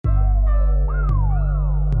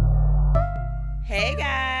Hey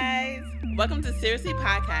guys! Welcome to Seriously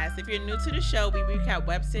Podcast. If you're new to the show, we recap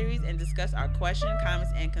web series and discuss our questions,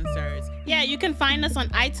 comments, and concerns. Yeah, you can find us on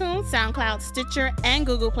iTunes, SoundCloud, Stitcher, and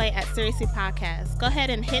Google Play at Seriously Podcast. Go ahead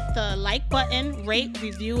and hit the like button, rate,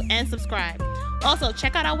 review, and subscribe. Also,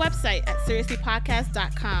 check out our website at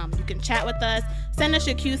seriouslypodcast.com. You can chat with us, send us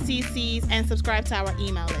your QCCs, and subscribe to our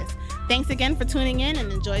email list. Thanks again for tuning in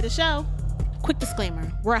and enjoy the show. Quick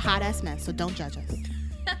disclaimer, we're a hot-ass mess, so don't judge us.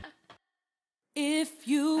 If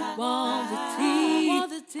you want the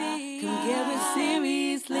tea, come get it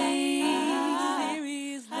seriously.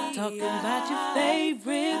 Talking about your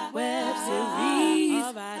favorite web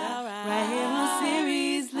series. Right here on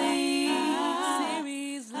Seriously.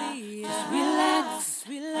 Just relax.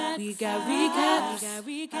 We got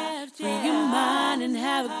recaps. Free your mind and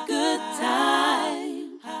have a good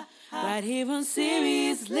time. Right here on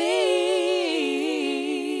Seriously.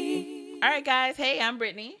 All right, guys. Hey, I'm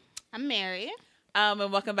Brittany. I'm Mary. And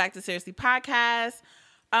welcome back to Seriously Podcast.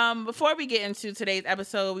 Before we get into today's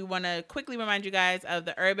episode, we want to quickly remind you guys of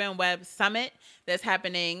the Urban Web Summit that's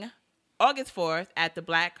happening August 4th at the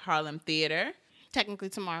Black Harlem Theater. Technically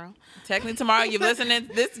tomorrow. You're listening.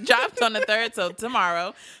 This drops on the 3rd, so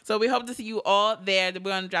tomorrow. So we hope to see you all there. We're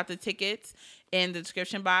going to drop the tickets in the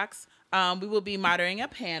description box. We will be moderating a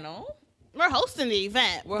panel. We're hosting the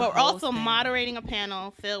event, but we're also hosting. moderating a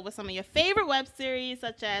panel filled with some of your favorite web series,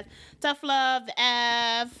 such as Tough Love, The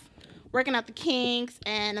Av, Working Out the Kinks,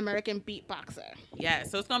 and American Beatboxer. Yeah,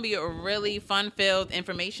 so it's going to be a really fun-filled,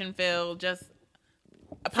 information-filled, just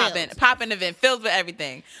a poppin' event filled with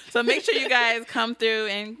everything. So make sure you guys come through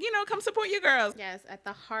and, come support your girls. Yes, at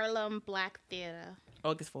the Harlem Black Theater.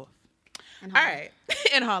 August 4th. In All Harlem. right,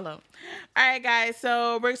 in Harlem. All right, guys,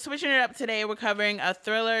 so we're switching it up today. We're covering a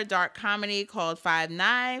thriller dark comedy called Five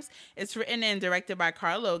Knives. It's written and directed by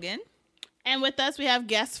Carl Logan. And with us, we have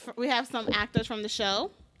guests. We have some actors from the show.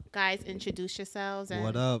 Guys, introduce yourselves and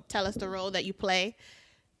What up? Tell us the role that you play.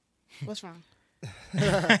 What's wrong?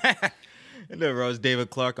 Hello, Rose. David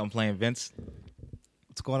Clark. I'm playing Vince.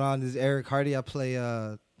 What's going on? This is Eric Hardy. I play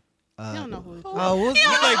You don't know who. You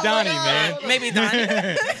play Donnie, man. Maybe Donnie.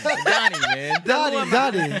 Donnie, man.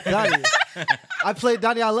 Donnie. I play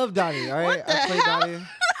Donnie. I love Donnie. All right, I play Donnie.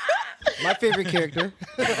 My favorite character.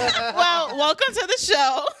 Well, welcome to the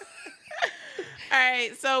show. All right,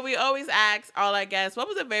 so we always ask all our guests, what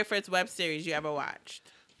was the very first web series you ever watched?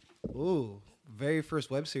 Ooh, very first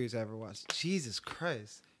web series I ever watched. Jesus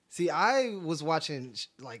Christ. See, I was watching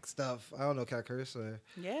stuff. I don't know, can I curse? Or...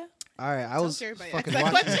 Yeah. All right, I was everybody fucking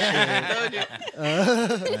ask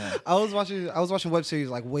that watching. I was watching web series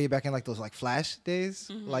way back in those Flash days,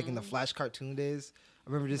 in the Flash cartoon days. I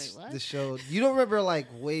remember this show. You don't remember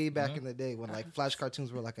way back in the day when Flash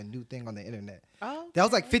cartoons were a new thing on the internet. Oh,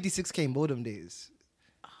 that was 56K modem days.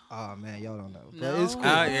 Oh man, y'all don't know, but No. it's cool.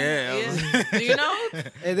 Yeah. Do you know?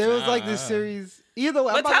 And there was this series. Either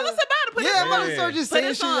way, Well, tell us about it. Put I'm us about to start just Put saying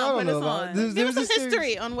us shit. on, I don't put know us about. on. There's Give us some a series-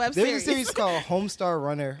 history on web There's series. a series called Homestar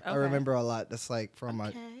Runner. I Okay. remember a lot. That's from my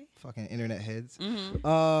Okay. fucking internet heads.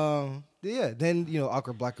 Mm-hmm. Yeah. Then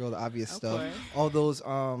Awkward Black Girl, the obvious Of stuff. course. All those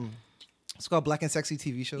it's called Black and Sexy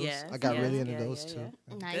TV shows. Yes, I got yes, really into yeah, those yeah, too.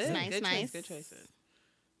 yeah. Nice, Good, nice, good nice. Choice, good choices.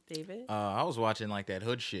 David? I was watching that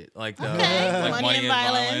hood shit, like the Okay. like Money and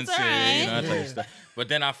Violence, all and, right. that type of stuff. But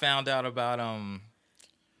then I found out about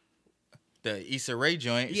the Issa Rae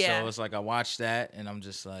joint, Yeah. so it's I watched that, and I'm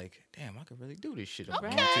just like, damn, I could really do this shit if I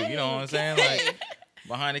want Okay, to. You know what I'm saying? okay.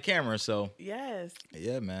 Behind the camera. So Yes.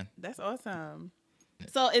 yeah, man. That's awesome.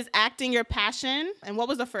 So is acting your passion? And what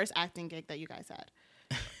was the first acting gig that you guys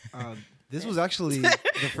had? This was actually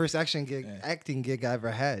the first acting gig I ever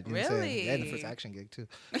had. You know what I'm saying? Really? And the first action gig too.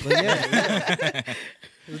 But yeah.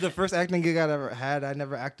 It was the first acting gig I ever had. I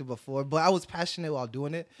never acted before, but I was passionate while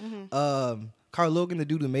doing it. Carl Logan, the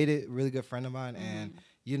dude who made it, really good friend of mine, and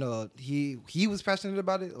he was passionate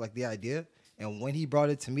about it, the idea. And when he brought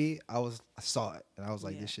it to me, I saw it, and I was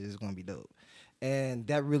like, this shit is gonna be dope. And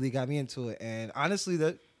that really got me into it. And honestly,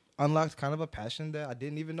 that unlocked kind of a passion that I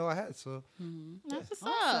didn't even know I had. So That's what's up.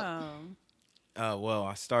 Awesome. Well,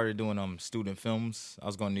 I started doing student films. I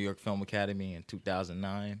was going to New York Film Academy in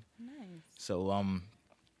 2009. Nice. So I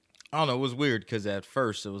don't know. It was weird because at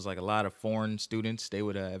first it was a lot of foreign students. They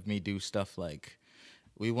would have me do stuff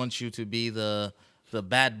we want you to be the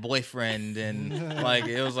bad boyfriend, and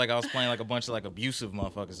it was I was playing a bunch of abusive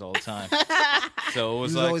motherfuckers all the time. So it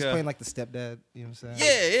was he was always playing the stepdad. You know what I'm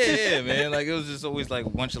saying? yeah, man. It was just always a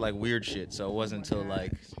bunch of weird shit. So it wasn't until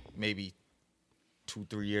maybe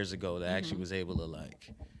 2-3 years ago that I actually was able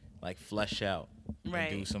to flesh out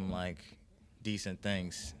Right. and do some decent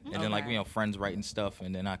things. And then friends writing stuff,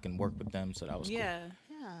 and then I can work with them. So that was cool. Yeah.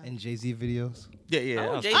 Yeah. And Jay-Z videos. Yeah. Oh,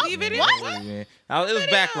 that was Jay-Z cool, man. video? Yeah, yeah. It was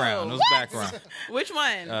background. It was background. Which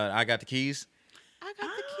one? I got the keys. I got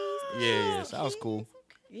the keys. Yeah, so that was cool.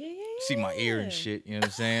 Yeah. You see my ear and shit, you know what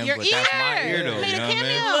I'm saying? Your But that's my ear. ear though, Made you a know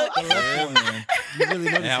what I mean? cameo. Yeah, man. You really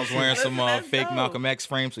And I noticed was it. wearing some That's fake dope. Malcolm X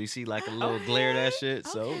frame, so you see like a little glare of that shit.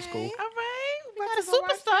 So it was cool. Okay. All right. We got a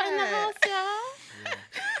superstar in the house,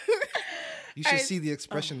 y'all. You should Alright. see the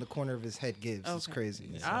expression the corner of his head gives. It's Okay. crazy.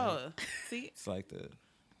 It's Oh, see. It's like the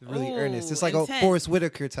really Ooh, earnest. It's like intense. a Forrest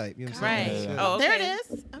Whitaker type. You know what I'm Right. saying? Yeah. Oh, okay. There it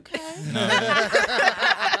is. Okay.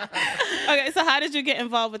 Okay, so how did you get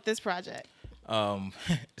involved with this project?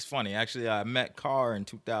 it's funny. Actually, I met Carr in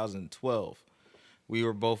 2012. We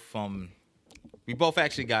were both we both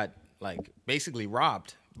actually got like basically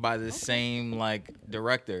robbed by the same like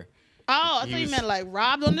director. Oh, I thought He you was- meant like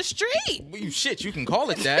robbed on the street. Well, you can call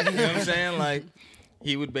it that. You know what I'm saying? Like,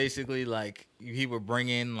 he would basically like he would bring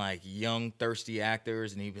in like young thirsty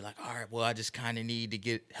actors, and he'd be like, "All right, well, I just kind of need to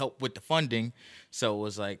get help with the funding." So it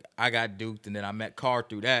was like I got duped, and then I met Carr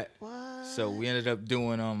through that. What? So we ended up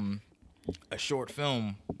doing a short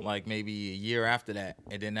film like maybe a year after that,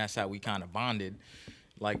 and then that's how we kind of bonded.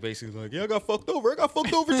 Like basically like, yeah, I got fucked over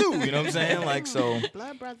too. You know what I'm saying? Like so.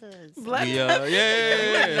 Blood Brothers. Blood- We,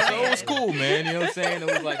 yeah. So it was cool, man. You know what I'm saying? It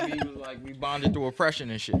was like we bonded through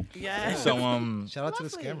oppression and shit. Yeah. So Shout out to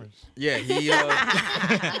the Lovely. scammers. yeah,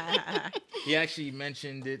 he actually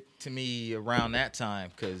mentioned it to me around that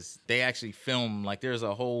time because they actually filmed like there's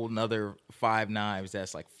a whole nother Five Knives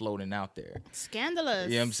that's like floating out there. Scandalous.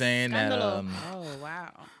 You know what I'm saying? That Scandalo. Oh,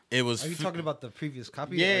 wow. it was Are you talking about the previous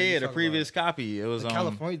copy? or are yeah, you the talking previous about copy. It was the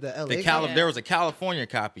California, the LA. the copy? There was a California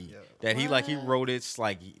copy that he What? wrote it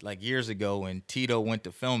like years ago, and Tito went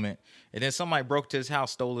to film it, and then somebody broke to his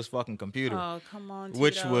house, stole his fucking computer, Oh, come on,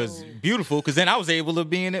 which Tito. was beautiful because then I was able to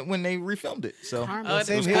be in it when they refilmed it. So Karma. Oh,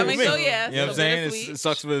 Same it here. I mean, Same so here. yeah. you know what I'm so saying? bittersweet. It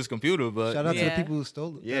sucks with his computer, but Shout out to Yeah. the people who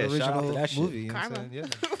stole it. Yeah, the shout out to original that shit. movie. You know what I'm Karma. saying?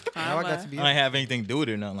 Yeah. Now I got to be. I didn't have anything to do with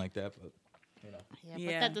it or nothing like that. But Yeah, put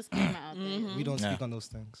Yeah. that disclaimer out there. We don't Yeah. speak on those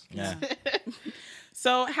things. yeah,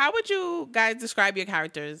 So, how would you guys describe your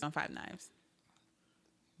characters on Five Knives?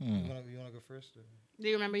 You want to go first? Or? Do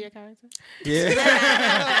you remember your character?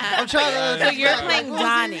 I'm trying to. So you're playing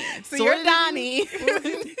Donnie. So you're Donnie.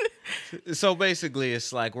 so basically,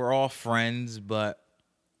 it's like we're all friends, but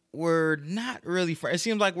we're not really friends. It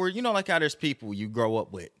seems like we're, like how there's people you grow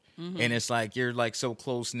up with. And it's like you're like so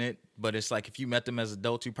close knit, but it's like if you met them as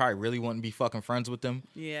adults, you probably really wouldn't be fucking friends with them.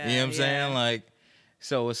 Yeah, You know what I'm yeah. saying? Like,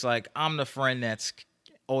 so it's like I'm the friend that's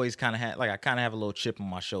always kind of I kind of have a little chip on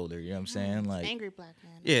my shoulder. You know what I'm saying? Like, Angry black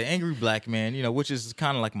man. yeah, angry black man, which is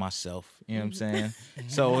kind of like myself. You know what I'm saying?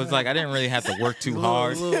 So it's like I didn't really have to work too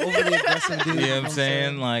hard. A little overly aggressive dude. You know what I'm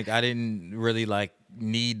saying? Like I didn't really like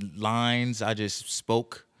need lines. I just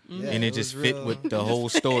spoke, Yeah, and it was just fit real. with the whole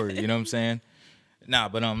story. You know what I'm saying? Nah,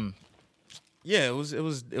 but yeah, it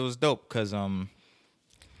was dope because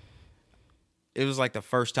it was like the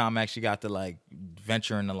first time I actually got to like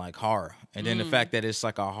venture into like horror, and then the fact that it's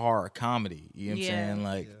like a horror comedy. You know what I'm Yeah. saying?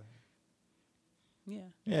 Like, Yeah.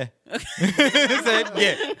 yeah, Said,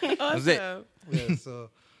 yeah, that was it. Awesome. Yeah,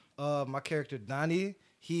 so my character Donnie,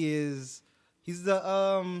 he's the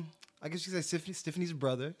I guess you could say Stephanie's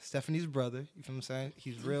brother. You feel what I'm saying?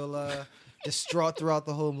 He's real distraught throughout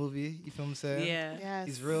the whole movie. You feel what I'm saying? Yeah. Yes.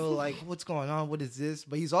 He's real like, what's going on? What is this?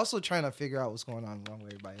 But he's also trying to figure out what's going on along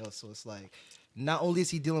with everybody else. So it's like, not only is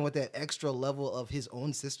he dealing with that extra level of his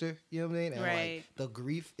own sister, you know what I mean? And Right. like the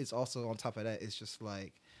grief is also on top of that. It's just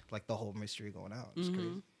like the whole mystery going out. It's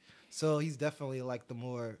crazy. So he's definitely like the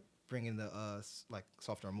more bringing the like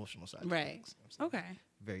softer emotional side. of Right. things, you know what I'm saying? Okay.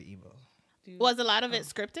 Very emo. Was a lot of it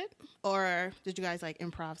scripted, or did you guys like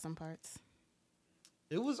improv some parts?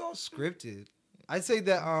 It was all scripted. I'd say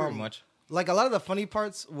that Pretty much. like a lot of the funny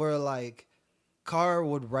parts were like Carr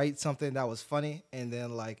would write something that was funny and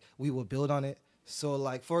then like we would build on it. So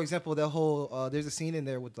like for example, that whole there's a scene in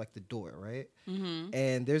there with like the door, right? Mm-hmm.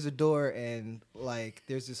 And there's a door and like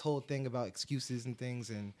there's this whole thing about excuses and things,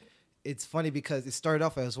 and it's funny because it started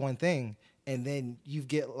off as one thing and then you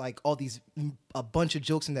get like all these a bunch of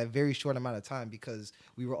jokes in that very short amount of time because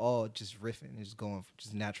we were all just riffing and just going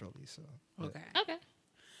just naturally. So yeah. Okay. Okay.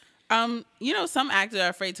 Some actors are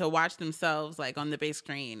afraid to watch themselves like on the big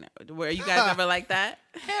screen. Were you guys ever like that?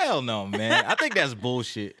 Hell no, man. I think that's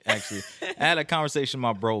bullshit, actually. I had a conversation with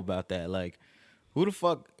my bro about that. Like, who the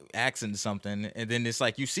fuck acts in something? And then it's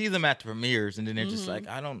like, you see them at the premieres, and then they're just like,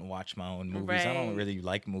 I don't watch my own movies. I don't Right. really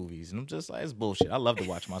like movies. And I'm just like, it's bullshit. I love to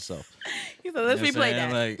watch myself. He said, let's You know what I'm replay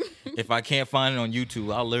that. saying? Like, if I can't find it on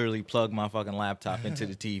YouTube, I'll literally plug my fucking laptop into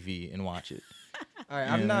the TV and watch it. All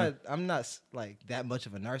right, I'm not like that much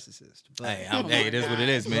of a narcissist, but Hey, it is what it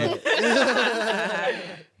is, man.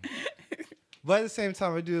 but at the same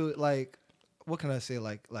time, I do like, what can I say?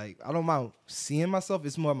 Like I don't mind seeing myself.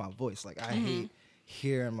 It's more my voice. Like I hate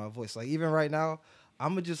hearing my voice. Like even right now,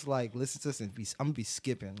 I'm gonna just like listen to this and I'm gonna be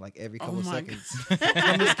skipping like every couple of seconds.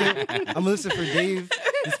 I'm gonna listen for Dave.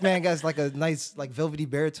 This man got like a nice like velvety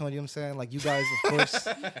baritone. You know what I'm saying? Like you guys, of course.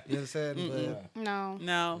 You know what I'm saying? But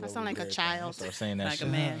No. I sound like a child. Start saying that Like shit.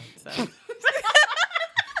 a man. So.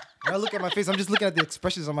 when I look at my face, I'm just looking at the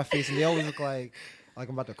expressions on my face, and they always look like I'm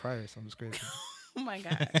about to cry or something. It's crazy. Oh my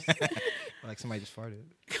gosh. Like somebody just farted.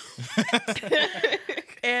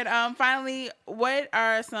 And finally, what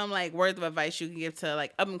are some like words of advice you can give to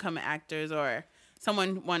like up and coming actors or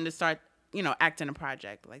someone wanting to start, acting a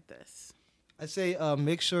project like this? I say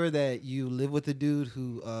make sure that you live with a dude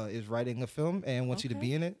who is writing a film and wants you to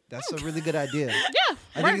be in it. That's a really good idea. Yeah.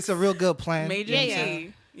 I think it's a real good plan. Major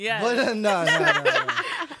key. Yeah. But no.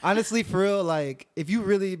 Honestly, for real, like if you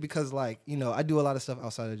really, because like I do a lot of stuff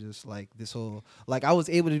outside of just like this whole like I was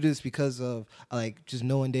able to do this because of like just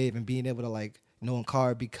knowing Dave and being able to like knowing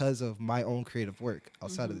Car because of my own creative work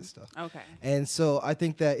outside of this stuff. Okay. And so I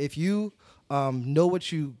think that if you know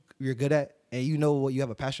what you're good at and you know what you have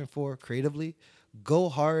a passion for creatively, go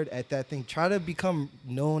hard at that thing. Try to become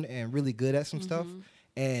known and really good at some stuff.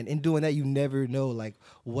 And in doing that, you never know like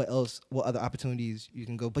what other opportunities you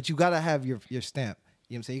can go. But you gotta have your stamp.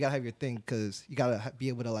 You know what I'm saying? You gotta have your thing because you gotta be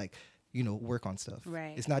able to like work on stuff.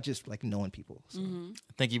 Right. It's not just like knowing people. So.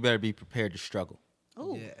 I think you better be prepared to struggle.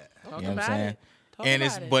 Ooh. Yeah. Talk You know what about I'm saying? it. Talk And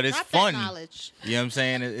about it. but it's Drop fun. that knowledge. You know what I'm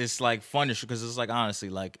saying? It's like fun because it's like honestly,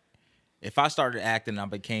 like if I started acting and I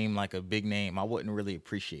became like a big name, I wouldn't really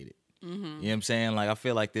appreciate it. You know what I'm saying? Like I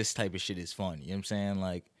feel like this type of shit is fun. You know what I'm saying?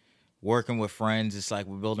 Like working with friends, it's like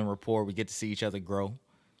we're building rapport. We get to see each other grow.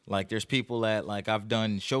 Like there's people that like I've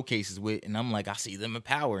done showcases with, and I'm like I see them in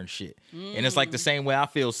power and shit. And it's like the same way I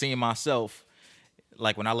feel seeing myself.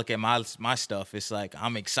 Like when I look at my stuff, it's like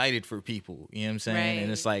I'm excited for people. You know what I'm saying? Right.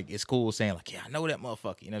 And it's like it's cool saying like, yeah, I know that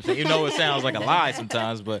motherfucker. You know what I'm saying? You know it sounds like a lie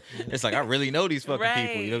sometimes, but it's like I really know these fucking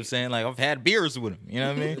people. You know what I'm saying? Like I've had beers with them. You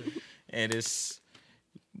know what I mean? And it's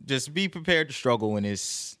just be prepared to struggle, and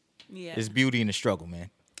it's beauty in the struggle, man.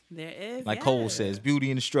 There is. Like Cole says, beauty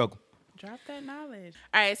in the struggle. Drop that knowledge.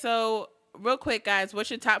 All right, so real quick, guys, what's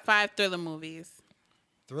your top 5 thriller movies?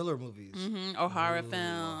 Thriller movies. Or horror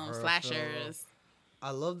films, horror slashers? film. I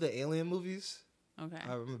love the Alien movies. Okay.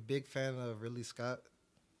 I'm a big fan of Ridley Scott.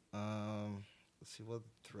 Let's see what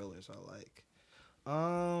thrillers I like.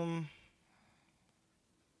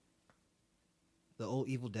 The old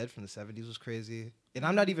Evil Dead from the 70s was crazy. And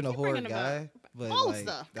I'm not even a horror bringing guy, but old like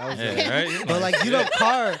stuff. that was Yeah, right? But like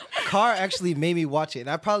Car actually made me watch it, and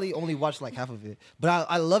I probably only watched like half of it. But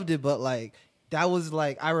I loved it. But like that was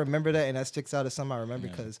like I remember that, and that sticks out as something I remember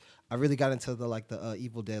because I really got into the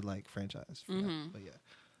Evil Dead like franchise. From that. But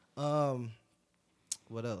yeah,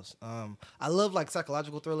 what else? I love like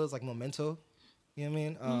psychological thrillers like Memento. You know what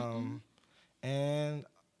I mean? And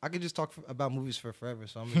I could just talk about movies for forever,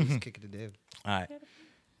 so I'm gonna just kick it to Dave. All right.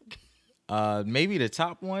 Maybe the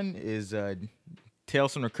top one is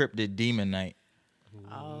Tales from the Crypt did Demon Night.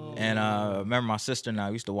 Oh. And remember my sister and I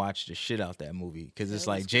used to watch the shit out that movie because it's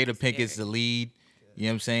like Jada Pinkett's the lead. You know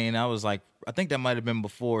what I'm saying? I was like, I think that might have been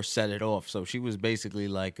before Set It Off. So she was basically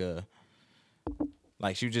like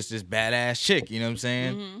she was just this badass chick. You know what I'm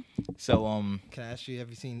saying? So Can I ask you, have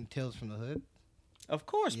you seen Tales from the Hood? of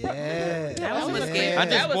course, bro. Yeah. That was was scary. scary. I just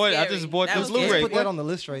That was bought scary. the That was Blu-ray. scary. Put that on the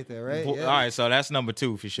list right there, right? All right, so that's number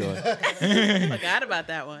 2 for sure. Forgot about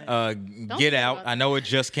that one. Get forget Out. about I know it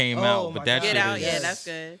just came Oh out, my but that God. shit Get Out. is Yeah, that's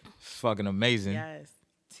good. fucking amazing. Yes.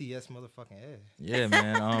 TS motherfucking A. Yeah,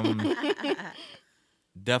 man.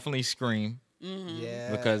 Definitely Scream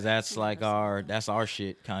Yeah. because that's like our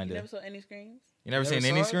shit, You kind never of. saw any screams? You never Never seen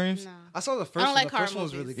any saw it? Screams? No. I saw the first I don't one. like The first horror one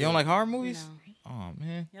was movies. really good. You don't like horror movies? No. Oh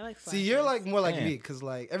man. You like See, you're like more like Damn. me because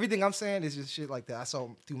like everything I'm saying is just shit like that. I saw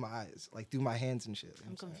through my eyes, like through my hands and shit.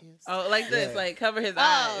 I'm confused. Oh, like this, Yeah. like cover his Oh,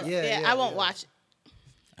 eyes. yeah, I won't watch it.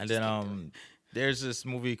 And then there's this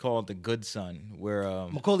movie called The Good Son where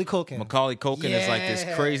Macaulay Culkin. Macaulay Culkin is like this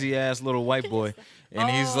Yeah. crazy ass little white boy, and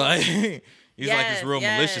he's like he's like this real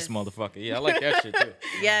malicious motherfucker. Yeah, I like that shit too.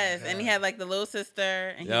 Yes, and he had like the little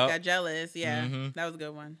sister, and he Yup. got jealous. Yeah, Mhm. that was a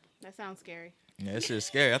good one. That sounds scary. Yeah, this shit's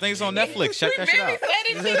scary. I think it's on Netflix. Check that shit out.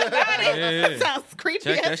 That Yeah. sounds creepy.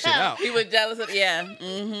 Check that as shit hell. out. He was jealous of. Yeah.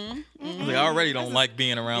 Mm-hmm. Like, I already don't like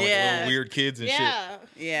being around like Yeah. little weird kids and shit. Yeah.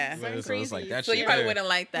 Yeah. So it's like crazy. that So shit you probably there. wouldn't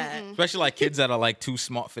like that. Especially like kids that are like too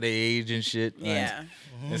smart for their age and shit. Like, Yeah.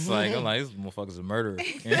 It's like, I'm like, this motherfucker's a murderer.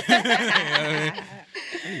 You know what I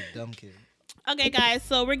mean? You dumb kid. Okay, guys,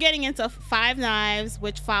 so we're getting into Five Knives,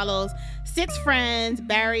 which follows 6 friends: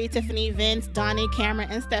 Barry, Tiffany, Vince, Donnie, Cameron,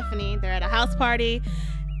 and Stephanie. They're at a house party.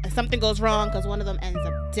 And something goes wrong because one of them ends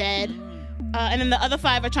up dead. And then the other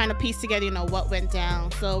 5 are trying to piece together, what went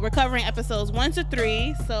down. So we're covering episodes 1 to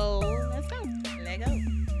 3. So let's go. Let go.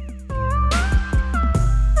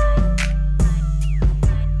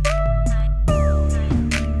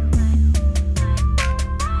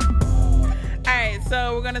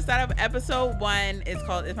 So we're gonna start off episode 1. It's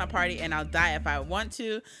called "It's My Party and I'll Die If I Want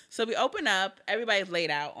to." So we open up. Everybody's laid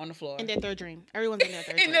out on the floor In their third dream. Everyone's in their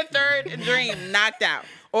third dream. in their third dream, knocked out.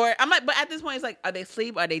 Or I'm like, but at this point, it's like, are they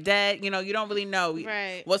asleep? Are they dead? You don't really know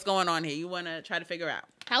Right. what's going on here. You want to try to figure out.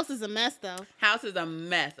 House is a mess, though. House is a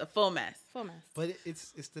mess, a full mess. Full mess. But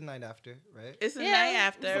it's the night after, right? It's the night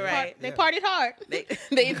after, it's a right? They partied hard. They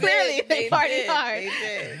Clearly, did. they partied did. hard. They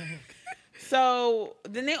did. So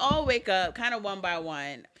then they all wake up kind of one by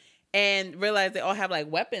one and realize they all have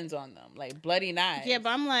like weapons on them, like bloody knives. Yeah, but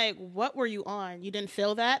I'm like, what were you on? You didn't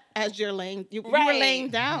feel that as you were laying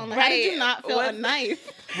Right. down. Like, how did you not feel a What-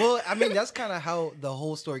 knife? Well, I mean, that's kind of how the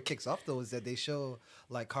whole story kicks off, though, is that they show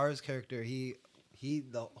like Kara's character. The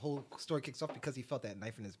whole story kicks off because he felt that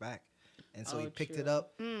knife in his back, and so he picked it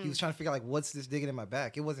up. He was trying to figure out like, what's this digging in my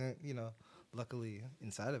back? It wasn't, luckily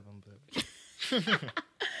inside of him, but.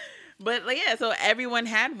 But like, yeah, so everyone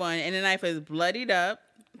had one, and the knife is bloodied up.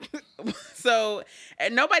 So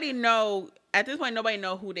and at this point, nobody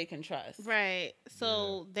know who they can trust. Right.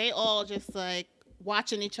 So they all just like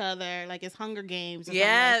watching each other like it's Hunger Games. Or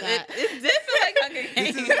Yeah, something like that. this is like Hunger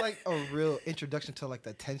Games. This is like a real introduction to like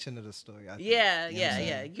the tension of the story. I think. Yeah. You know what I'm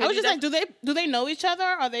saying? I was just like, do they know each other?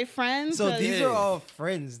 Are they friends? So 'Cause- these are all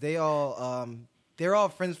friends. They're all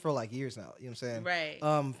friends for like years now. You know what I'm saying?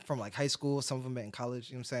 Right. From like high school, some of them met in college.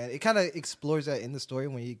 You know what I'm saying? It kind of explores that in the story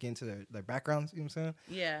when you get into their backgrounds. You know what I'm saying?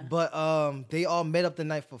 Yeah. But they all met up the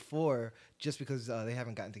night before just because they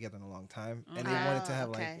haven't gotten together in a long time, and they wanted to have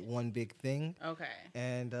okay. like one big thing. Okay.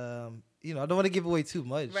 And I don't want to give away too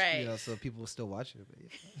much, Right. so people will still watch it. But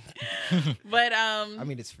yeah. But I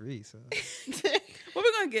mean, it's free, so well,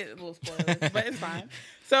 we're gonna get a little spoilers, but it's fine.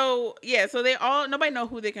 So yeah, so nobody know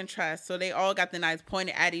who they can trust. So they all got the knives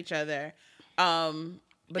pointed at each other. But And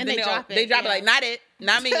then they drop it, They drop it yeah. like,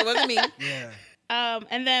 not me, it wasn't me. yeah.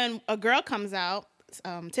 and then a girl comes out,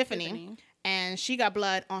 Tiffany, and she got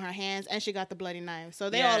blood on her hands and she got the bloody knife. So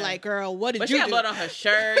they all Yeah. like, girl, what did But you she got do? blood on her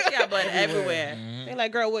shirt. She got blood everywhere. They're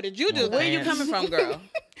like, girl, what did you do? Where you then?" coming from, girl?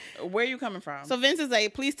 Where you coming from? So Vince is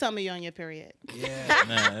like, please tell me you're on your period. Yeah.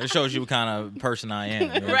 Yeah, it shows you what kind of person I am. You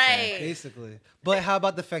know what I'm saying? Right. Basically. But how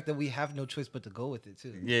about the fact that we have no choice but to go with it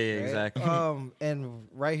too? Yeah, exactly. And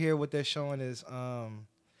right here what they're showing is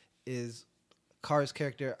Kara's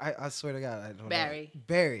character, I swear to God, I don't Barry. know.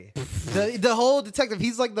 Barry. The whole detective,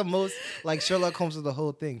 he's like the most like Sherlock Holmes of the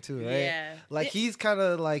whole thing too, right? Yeah. Like he's kind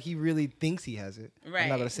of like he really thinks he has it. I'm Right.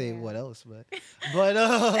 not gonna say what else, but but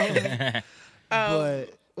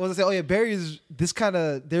what was I say? Oh yeah, Barry is this kind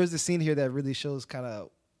of. There's a scene here that really shows kind of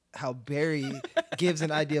how Barry gives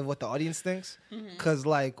an idea of what the audience thinks. Because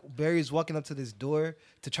like Barry's walking up to this door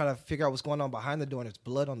to try to figure out what's going on behind the door, and there's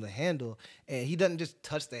blood on the handle, and he doesn't just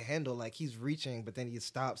touch the handle, like he's reaching, but then he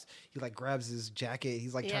stops. He like grabs his jacket.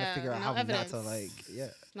 He's like trying to figure out no how evidence. not to like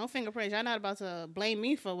No fingerprints. Y'all not about to blame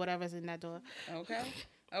me for whatever's in that door.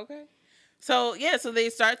 Okay. So yeah, so they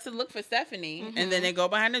start to look for Stephanie, and then they go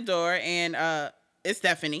behind the door, and it's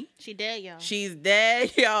Stephanie. She dead, y'all. She's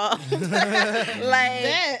dead, y'all.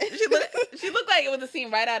 Dead. she looked like it was a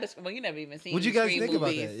scene right out of. Well, you never even seen. What'd you guys Scream think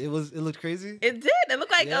movies. about that? It looked crazy. It did. It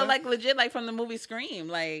looked like Yeah? like legit, like from the movie Scream.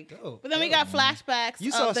 Like, Dope, But then we dope. got flashbacks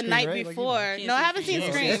You saw of the Scream, night right? Like, you know. before. She No, I ain't haven't seen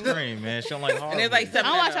seen Scream. Scream. Scream, man. She don't like horror. and there's like movies.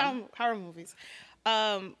 seven. I don't of watch them. horror movies.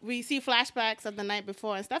 We see flashbacks of the night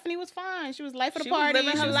before, and Stephanie was fine. She was life of the She was party.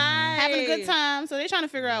 living her She was life. having a good time. So they're trying to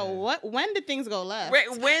figure out when did things go left.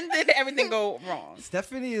 Wait, when did everything go wrong?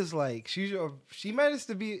 Stephanie is like she manages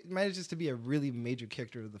to be a really major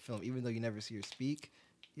character of the film, even though you never see her speak.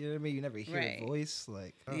 You know what I mean? You never hear Right. her voice.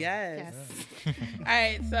 Like Yes. Yes. All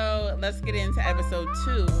right, so let's get into episode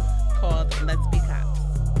 2 called "Let's Be Cops."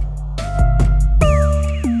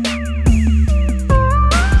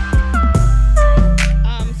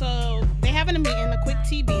 So they having a meeting, a quick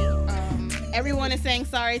TB. Everyone is saying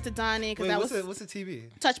sorry to Donnie because Wait, that what's was the TV?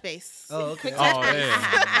 touch base. Oh, okay. Quick Oh, touch base.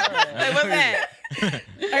 yeah. Like, what's that?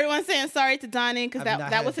 Everyone's saying sorry to Donnie because I've not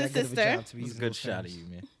that had was his good of a sister. job to be It's a using good those shot of terms. you,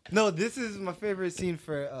 man. No, this is my favorite scene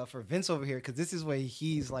for Vince over here because this is where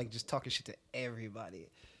he's like just talking shit to everybody.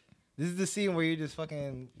 This is the scene where you're just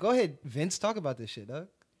fucking go ahead, Vince, talk about this shit, dog.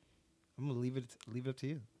 I'm gonna leave it up to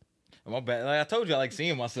you. My bad. Like I told you, I like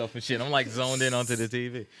seeing myself and shit. I'm like zoned in onto the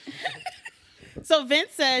TV. So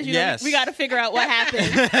Vince says, Yes. we got to figure out what happened.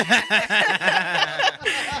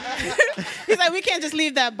 He's like, we can't just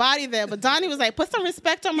leave that body there. But Donnie was like, put some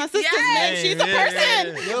respect on my sister's name. She's a person. That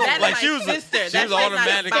is Like my she was, sister. she was That's not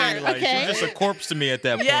automatically fine. like she Okay. was just a corpse to me at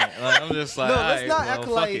that point. Yeah. Like, I'm just like, No, all let's right, not well, act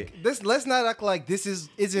fuck like it. this. Let's not act like this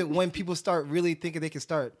isn't when people start really thinking they can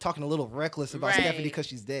start talking a little reckless about Right. Stephanie because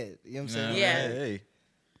she's dead. You know what I'm saying? Yeah. Hey.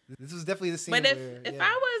 This was definitely the scene. But if where,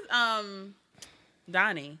 I was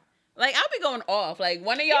Donnie, like I'll be going off. Like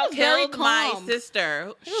one of y'all was very killed my calm.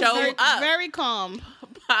 sister. He was Showed very, up. very calm.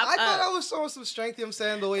 Pop I thought up. I was showing some strength, you know what I'm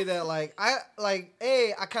saying? The way that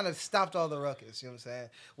I kind of stopped all the ruckus, you know what I'm saying?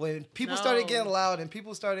 When people started getting loud and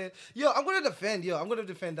people started, I'm going to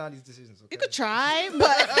defend Donnie's decisions. Okay? You could try, but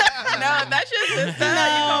No, that's your sister. No.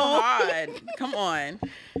 You go hard. Come on.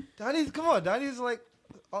 Donnie's like,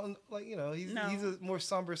 he's No. he's a more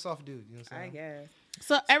somber, soft dude, you know what I'm I saying? guess.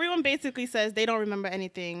 So everyone basically says they don't remember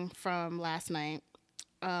anything from last night.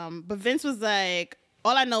 But Vince was like,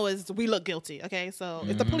 all I know is we look guilty. Okay, so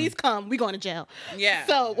if the police come, we going to jail. Yeah.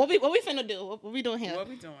 So what we finna do? What we doing here? What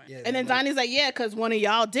we doing? Yeah, And then Donnie's like, yeah, because one of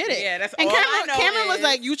y'all did it. Yeah, that's and all I know Cameron was is-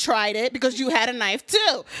 like, you tried it because you had a knife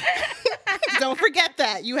too. Don't forget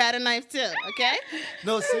that. You had a knife too, okay?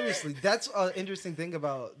 No, seriously, that's an interesting thing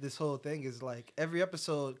about this whole thing is like every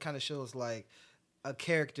episode kind of shows like a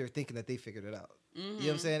character thinking that they figured it out. You know what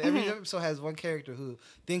I'm saying? Every episode has one character who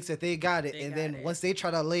thinks that they got it, They and got then it. once they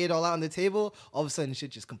try to lay it all out on the table, all of a sudden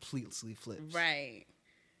shit just completely flips. Right.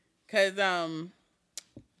 Cause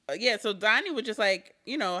yeah, so Donnie was just like,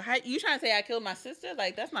 how you trying to say I killed my sister?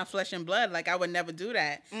 Like that's not flesh and blood. Like I would never do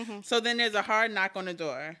that. So then there's a hard knock on the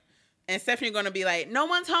door. And Stephanie gonna be like, no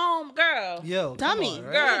one's home, girl. Yo, Dummy. come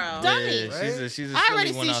on, right? Girl. Dummy. Yeah, she's a silly I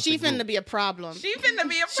already one see out she the group. finna be a problem. She finna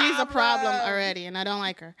be a problem. She's a problem already, and I don't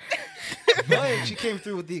like her. But she came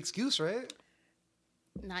through with the excuse, right?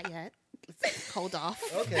 Not yet. Let's hold off.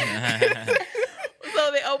 Okay.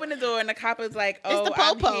 So they open the door and the cop is like, "Oh, the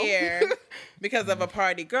I'm popo. here because of a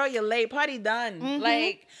party." Girl, you're late. Party done.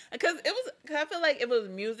 Like, cause I feel like it was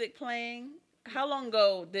music playing. How long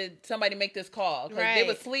ago did somebody make this call? Because they Right.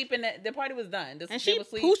 was sleeping. The party was done. And they she was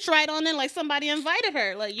sleep. pushed right on in like somebody invited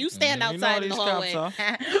her. Like, you stand You know outside in the these hallway. cops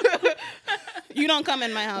are. You don't come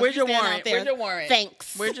in my house. Where's You your stand warrant? out there. Where's your warrant?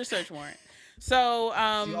 Thanks. Where's your search warrant? So,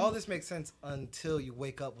 See, all this makes sense until you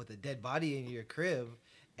wake up with a dead body in your crib,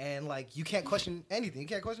 and like you can't question anything. You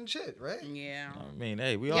can't question shit, right? yeah. I mean,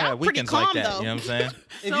 hey, we all Y'all have pretty weekends like calm, that. though. You know what I'm saying?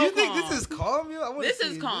 If So you think calm. this is calm, I want This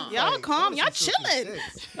is calm. Y'all calm. Y'all chilling.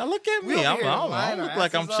 Now look at We me. over here I lying don't our look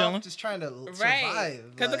like I'm asses off, chilling. just trying to Right.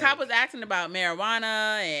 survive. Because the cop was asking about marijuana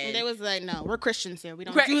and And they was like, no, we're Christians here. We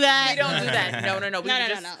don't Right. do that. We don't do that. No. We No.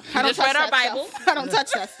 just, I We just read our that Bible. stuff. I don't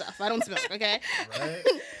touch that stuff. I don't smoke, okay? Right?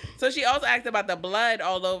 So she also asked about the blood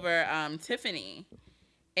all over Tiffany.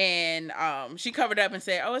 And she covered up and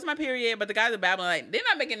said, "Oh, it's my period." But the guys are babbling like they're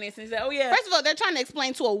not making any sense. He said, "Oh yeah." First of all, they're trying to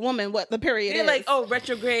explain to a woman what the period They're is. like, "Oh,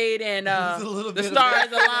 retrograde and a little the bit of stars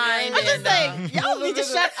that. aligned." I just and, like, y'all need to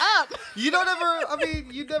shut up. You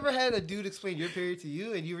never had a dude explain your period to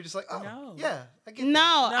you, and you were just like, oh, No. yeah, I get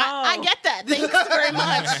No, I get that. Thanks very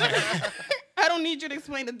much. I don't need you to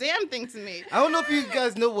explain a damn thing to me. I don't know if you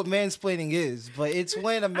guys know what mansplaining is, but it's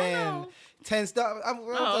when a man tends to.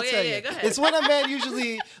 I'll tell you. Go ahead. It's when a man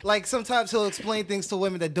usually, like, sometimes he'll explain things to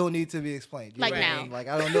women that don't need to be explained. You Like know what I now. mean? Like,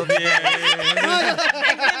 I don't know if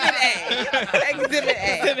Exhibit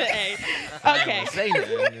A. Exhibit A. Okay. Say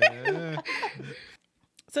nothing.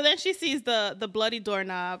 So then she sees the bloody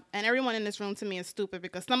doorknob, and everyone in this room to me is stupid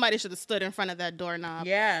because somebody should have stood in front of that doorknob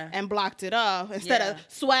Yeah. and blocked it off instead Yeah. of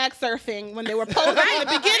swag surfing when they were posing in the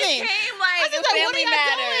beginning. It came like was a just like, what family are y'all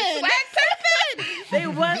matters. doing? Swag surfing. They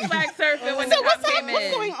was swag surfing when So the cops came in.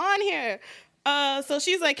 what's going on here? So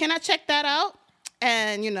she's like, can I check that out?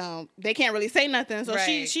 And, they can't really say nothing. So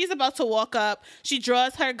Right. she's about to walk up. She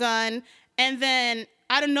draws her gun. And then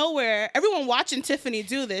out of nowhere, everyone watching Tiffany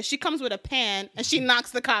do this, she comes with a pan and she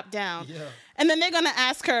knocks the cop down. Yeah. And then they're going to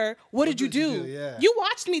ask her, what did you do? Yeah. You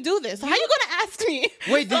watched me do this. How you going to ask me?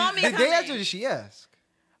 Wait, saw me did they coming. ask or did she ask?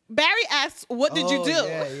 Barry asks, what did you Oh, do?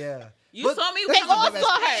 Yeah. You But saw me They with all the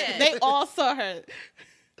saw her. pan. They all saw her.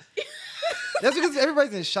 That's because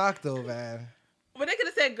everybody's in shock, though, man. But they could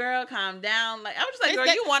have said, "Girl, calm down." Like I was just like, "Girl,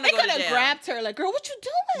 They- you want to they go to could jail? have grabbed her like, girl, what you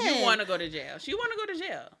doing? You want to go to jail? She want to go to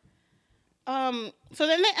jail." So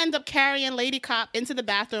then they end up carrying Lady Cop into the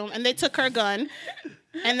bathroom, and they took her gun,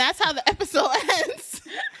 and that's how the episode ends.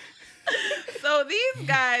 So these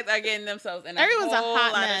guys are getting themselves in a Everyone's whole a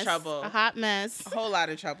hot lot mess. of trouble. A hot mess. A whole lot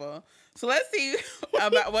of trouble. So let's see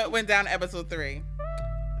about what went down in episode 3.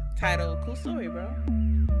 Title: Cool story, bro.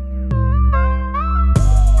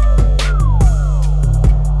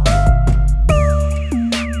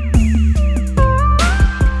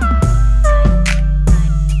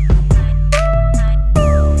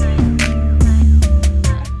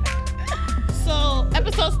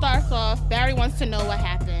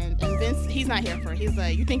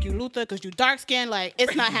 think you Luther because you dark skinned. Like,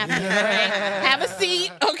 it's not happening, right? Have a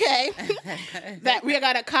seat, okay? That we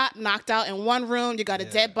got a cop knocked out in one room. You got a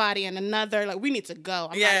dead body in another. Like, we need to go.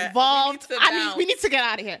 I'm not involved. We need to get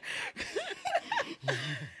out of here.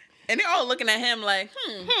 And they're all looking at him like,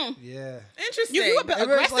 Yeah. interesting. You a bit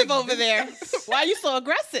Everyone's aggressive like, over there. Why are you so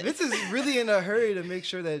aggressive? Vince is really in a hurry to make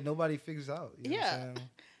sure that nobody figures out. You know what I'm saying?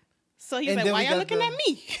 So he's And like, then why we y'all got looking at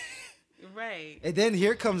me? Right. And then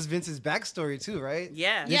here comes Vince's backstory too, right?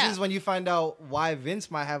 Yeah. This is when you find out why Vince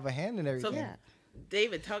might have a hand in everything. So,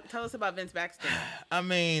 David, tell us about Vince Baxter. I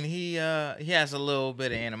mean, he has a little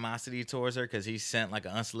bit of animosity towards her because he sent like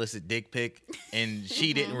an unsolicited dick pic, and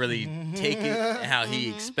she didn't really take it how he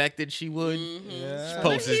expected she would. Yeah. She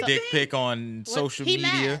posted his dick pic on social he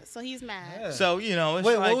media. Mad, so he's mad. Yeah. So it's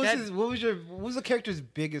Wait, like what was the character's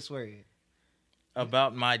biggest worry?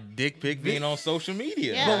 about my dick pic being on social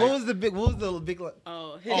media. Yeah. But what was the big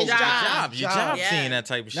Oh, Your his job. job, Yeah. seeing that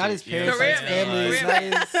type of shit. not his you know parents, what not I'm his saying? family,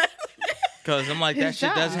 Career. it's not his Because I'm like, that His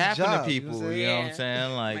shit does job. happen Job, to you know people. what I'm You know what saying? I'm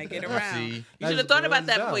saying? Like, Might get let's around. see. You That's should have thought the about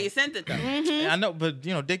that job. before you sent it, though. I know, but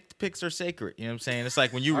dick pics are sacred. You know what I'm saying? It's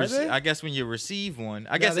like when you, Are they? I guess when you receive one,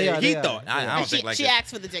 I Yeah, guess they are, he they are. thought. I Yeah. don't think like She this. asked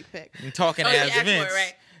for the dick pic. I'm talking Oh, she as asked for it, Vince.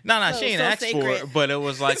 right. No, So- she ain't so asked for sacred. it, but it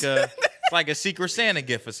was like a Secret Santa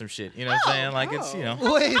gift or some shit. You know what I'm saying? Like it's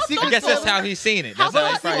Wait, I Secret guess that's Santa. how he's seen it. How That's how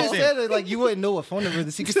he's about probably Secret seen it. Santa, like you wouldn't know what phone number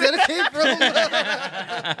the Secret Santa came from.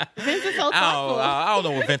 Vince is so thoughtful. I don't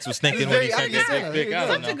know what Vince was thinking when he Very sent that obvious. dick pic. I Such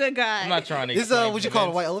don't know. a good guy. I'm not trying to. This explain what you to call a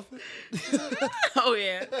Vince. white elephant? Oh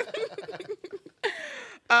yeah.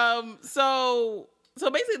 So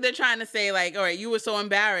basically they're trying to say like, all right, you were so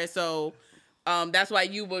embarrassed, so that's why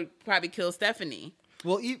you would probably kill Stephanie.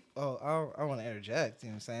 Well, I don't want to interject. You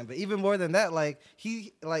know what I'm saying? But even more than that, like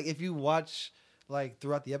if you watch like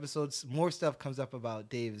throughout the episodes, more stuff comes up about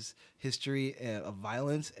Dave's history of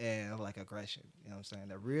violence and like aggression. You know what I'm saying?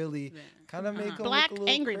 That really kind of make him Black look a little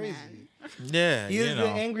angry crazy. man. Yeah, He you is know. the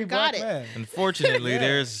angry Got black it. man. Unfortunately, Yeah.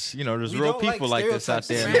 there's We real don't people like this out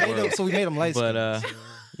there in stereotypes, the world. so we made him light But skinned.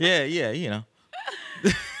 yeah, you know.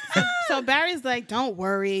 So Barry's like, don't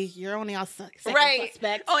worry, you're only our second Right.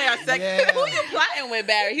 suspect. Oh yeah, second. Yeah. Who you plotting with,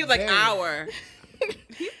 Barry? He was like, Barry. our.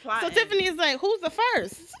 He's So plotting. Tiffany's like, who's the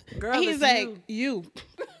first? Girl, And he's it's like, you.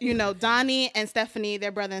 You know, Donnie and Stephanie,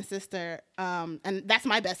 they're brother and sister. And that's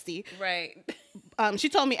my bestie. Right. She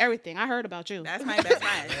told me everything. I heard about you. That's mine.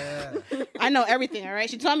 Yeah. I know everything, all right?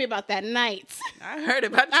 She told me about that night. I heard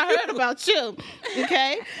about you. I heard about you.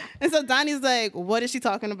 Okay? And so Donnie's like, what is she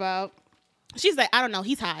talking about? She's like, I don't know.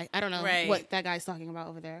 He's high. I don't know Right. what that guy's talking about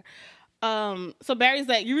over there. So Barry's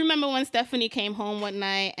like, you remember when Stephanie came home one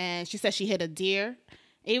night and she said she hit a deer?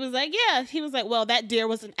 He was like, yeah. He was like, well, that deer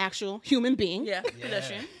was an actual human being. Yeah,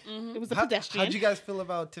 pedestrian. It was a pedestrian. How'd you guys feel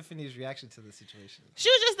about Tiffany's reaction to the situation? She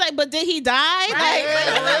was just like, but did he die? Right, Like, but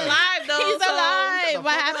he's alive though. he's so- alive.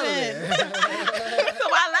 What happened? So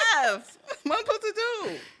I left. What I'm supposed to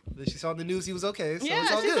do? But she saw on the news he was okay, so Yeah,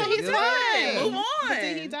 it's all she good. said he's You know what I'm fine. saying? Move on. But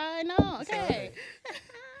did he die? No. Okay.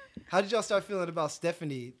 How did y'all start feeling about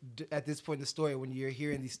Stephanie at this point in the story when you're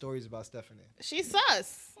hearing these stories about Stephanie? She's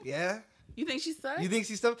sus. Yeah? You think she's sus? You think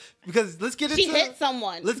she's stuff? Because let's get into She hit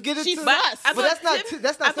someone. Let's get into She's But sus. I But thought that's not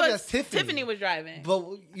that's not I something thought that's Tiffany. Tiffany was driving. But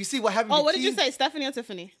you see what happened Oh, what did you between say? Stephanie or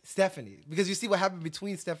Tiffany? Stephanie. Because you see what happened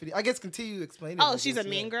between Stephanie. I guess continue explaining. Oh, I she's a guess,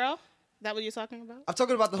 mean yeah. girl? That what you're talking about? I'm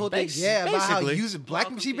talking about the whole thing. Basi- Yeah, about how basically. using black.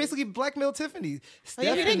 Well, She confused. basically blackmailed Tiffany. Oh,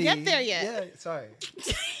 yeah, we didn't get there yet. Yeah, sorry.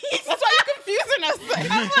 That's why you're confusing us.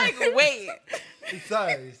 I'm like, wait.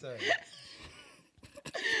 sorry.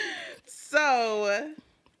 So,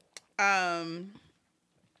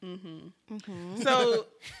 So,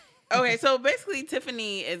 okay, so basically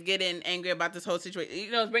Tiffany is getting angry about this whole situation.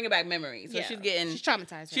 You know, it's bringing back memories. So Yeah. she's getting... She's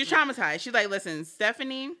traumatized. She's right now. traumatized. She's like, listen,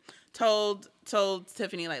 Stephanie told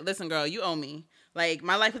Tiffany, like, listen, girl, you owe me. Like,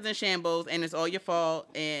 my life is in shambles, and it's all your fault,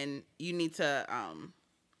 and you need to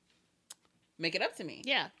make it up to me.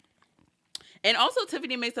 Yeah. And also,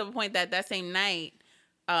 Tiffany makes up a point that same night,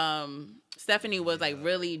 Stephanie was, like,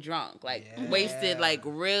 really drunk. Like, wasted, like,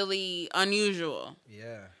 really unusual.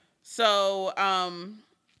 Yeah. So,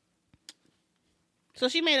 So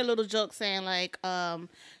she made a little joke saying like,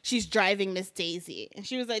 she's driving Miss Daisy, and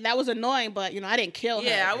she was like, "That was annoying, but you know, I didn't kill her."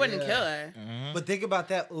 yeah, I wouldn't Yeah. kill her. But think about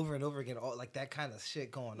that over and over again, all like that kind of shit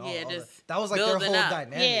going on. Yeah, all just that was like their whole building up.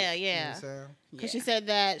 dynamic. Yeah, You know yeah. what I'm saying? Because she said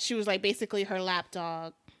that she was like basically her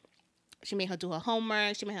lapdog. She made her do her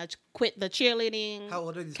homework. She made her quit the cheerleading. How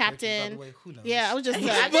old are these characters, by captain? the way? Who knows? Yeah, I was just I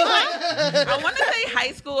like, think, like, I want to say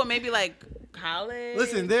high school or maybe like college.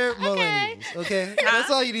 Listen, they're millennials. Okay,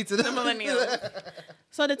 that's all you need to know. The millennials.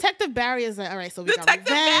 So Detective Barry is like, all right, so we Detective got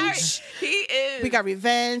Barry. revenge. He is. We got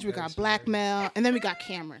revenge, we got blackmail, and then we got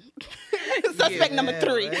Cameron. Suspect number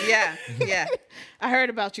 3. right? Yeah. I heard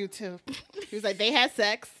about you too. He was like, they had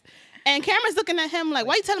sex. And Cameron's looking at him like,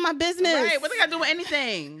 why you telling my business? Right. What they got to do with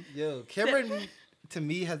anything? Yo, Cameron to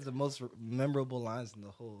me has the most memorable lines in the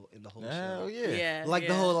whole Hell show. yeah. Yeah. Like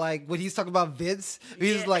the whole like when he's talking about Vince,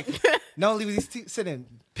 he's Yeah. like not only was he sending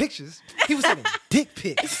pictures, he was sending dick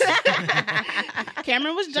pics.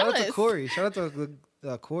 Cameron was Shout jealous. out to Corey. Shout out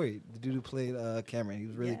to Corey, the dude who played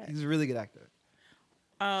Cameron. He's a really good actor.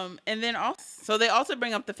 And then also, so they also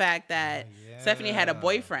bring up the fact that Stephanie had a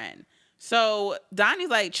boyfriend. So Donnie's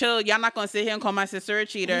like, chill, y'all not gonna sit here and call my sister a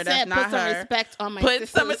cheater. He That's said, not put some her. respect on my Put sister's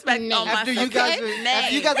some respect name. on my After you sister's guys name.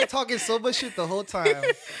 after you guys are talking so much shit the whole time,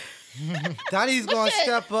 Donnie's gonna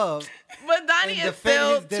step up. But Donnie and is defend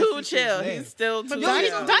still his dead too sister's chill. name. He's still too But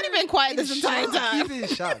chill. Donnie been quiet this entire time. He's in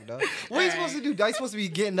shock, dog. What are you supposed to do? Donnie's supposed to be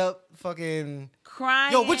getting up, fucking.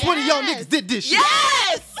 Crying. Yo, which one of y'all Yes. niggas did this shit?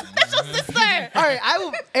 Yes! That's your sister. All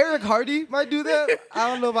right, Eric Hardy might do that. I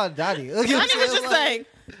don't know about Donnie. Look at Donnie was just like,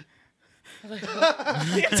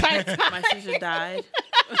 the entire time. My sister died.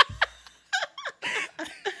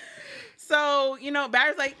 So,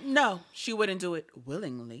 Barry's like, no, she wouldn't do it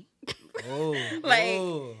willingly. oh, Like,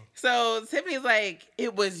 oh. So Tiffany's like,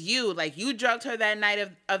 it was you. Like, you drugged her that night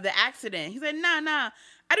of the accident. He said, nah.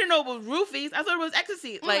 I didn't know it was roofies. I thought it was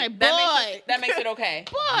ecstasy. I'm Like, like, that makes it okay.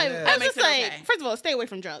 Boy, Yeah. I was Makes just it like, okay. first of all, stay away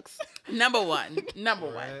from drugs. Number one.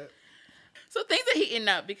 Right. So things are heating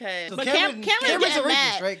up because So But Cameron's Cameron's a getting rapist,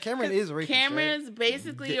 mad. right? Cameron is a rapist. Cameron's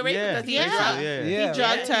basically a rapist because he Yeah. drugged. Yeah. He Yeah,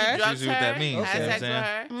 drugged He her. drugged See what that her, means, had you know sex what with I'm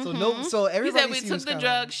her. right? So He everybody said we seems took the kinda-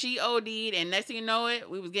 drug, she OD'd, and next thing you know it,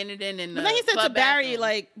 we was getting it in the But then he said to club Barry, bathroom.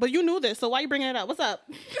 like, but you knew this, so why you bringing it up? What's up?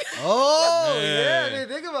 Oh Yeah. yeah, I didn't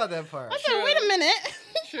think about that part. I said, wait a minute.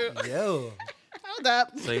 True. Yo, Hold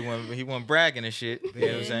up. So he wasn't bragging and shit. You know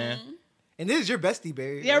what I'm saying? and this is your bestie,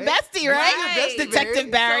 Barry. Your right? bestie, right? Right. Your bestie,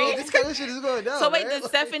 Detective Barry. So this kind of shit is going down. So wait, right? did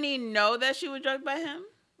Stephanie know that she was drugged by him?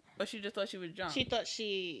 Or she just thought she was drunk? She thought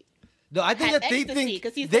she No, I think had that they ecstasy think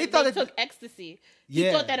because he they said thought they it. took ecstasy. He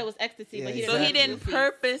Yeah. thought that it was ecstasy, Yeah, but he So didn't. he didn't roofies.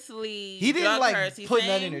 purposely He didn't drug like her. is he put saying?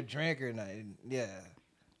 nothing in her drink or nothing. Yeah.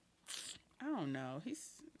 I don't know. He's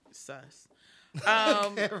sus.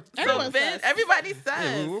 Everyone's sus. Everybody's sus.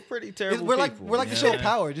 Yeah, we're pretty terrible We're like people. we're like the you show know?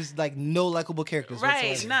 Power, just like no likable characters.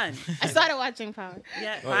 Right, whatsoever. none. I started watching Power.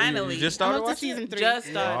 Yeah, Oh, finally. You just I'm started up to watching season it? 3. Just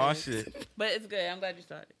started. Oh shit. But it's good. I'm glad you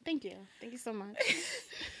started. Thank you. Thank you so much.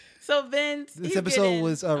 So Vince, This he's episode getting-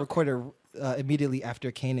 was recorded immediately after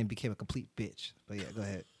Kanan became a complete bitch. But yeah, go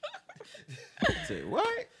ahead. Say what?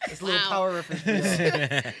 It's a little Wow. Power reference. for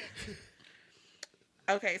y'all.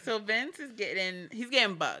 Okay, so Vince is he's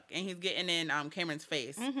getting bucked and he's getting in Cameron's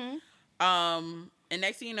face. Mm-hmm. And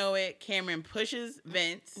next thing you know it, Cameron pushes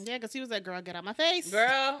Vince. Yeah, because he was like, girl, get out my face.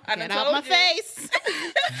 Girl, I done Get out told my you. face.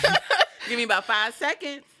 Give me about 5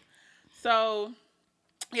 seconds. So,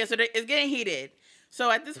 yeah, so it's getting heated.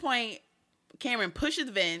 So at this point, Cameron pushes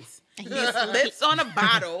Vince. He slips on a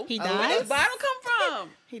bottle. He Where did dies. the bottle come from?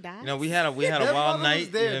 He died. You know, we had a That wild bottle was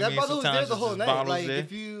night. there. You know That what I mean? bottle was there Sometimes the it's whole just night. bottles Like there.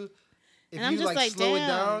 if you And I'm just like like, slow it damn,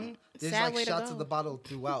 down, there's sad like way to shots go. of the bottle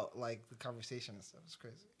throughout, like the conversation and stuff. It's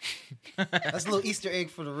crazy. That's a little Easter egg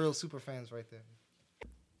for the real super fans right there.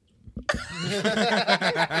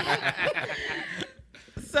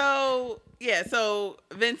 So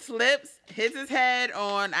Vince slips, hits his head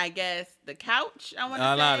on, I guess, the couch, I want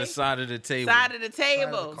to No, say. the side of the table. Side of the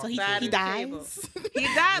table. So he Side of the table. dies. He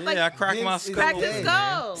died like Yeah, I cracked my Vince is skull. cracked his dead,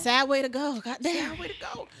 skull. Sad way to go. God damn. Yeah, way to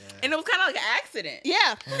go. And it was kind of like an accident.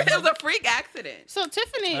 Yeah. It was a freak accident. So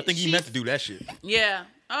Tiffany, I think he meant to do that shit. Yeah.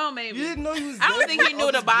 Oh, maybe. You didn't know he was I don't dead? think he knew All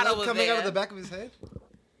the this bottle blood was coming out there. of the back of his head.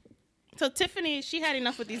 So Tiffany, she had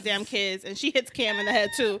enough with these damn kids, and she hits Cam in the head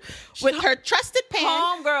too with her trusted pan.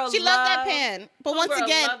 Homegirl She loved that loved- pan, but once homegirl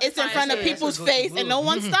again, loved it's the in front of fire people's shit. That's face, what and no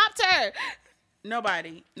one stopped her.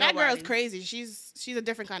 Nobody. That girl's Nobody. crazy. She's a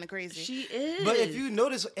different kind of crazy. She is. But if you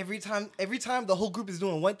notice, every time the whole group is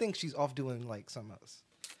doing one thing, she's off doing like something else.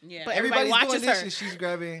 Yeah. But everybody Everybody's watches doing this her. and she's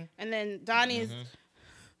grabbing. And then Donnie's.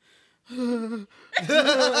 Mm-hmm. That's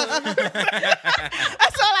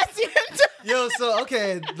all I see him do. Yo, so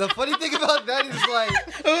okay, the funny thing about that is like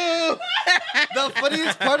the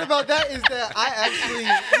funniest part about that is that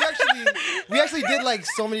we actually did like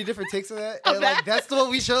so many different takes of that, and like that's the one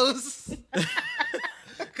we chose.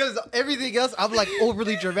 Because everything else, I'm like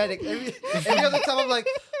overly dramatic. Every other time, I'm like,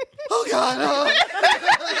 oh god.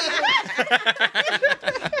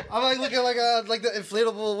 I'm like looking like the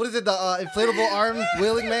inflatable. What is it? The inflatable arm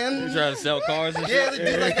wheeling man. You trying to sell cars and Yeah, shit? they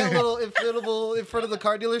did like that little inflatable in front of the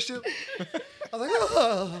car dealership. I was like,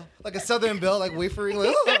 oh, like a Southern Belle, like wafering.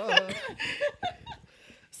 Like, oh.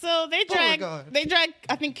 So they my drag. God. They drag.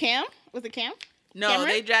 I think Cam was it Cam? No, Cameron?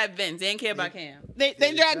 they dragged Vince. They didn't care about Cam. They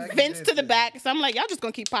They drag drag Vince Vince, to the yeah. back. So I'm like, y'all just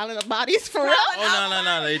gonna keep piling up bodies for real? Oh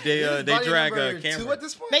no! This They is body drag number Cameron. 2 at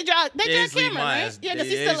this point. They drag Just leave Cameron, my right? ass- Yeah, because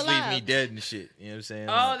they he's still just leave me alive. dead and shit. You know what I'm saying?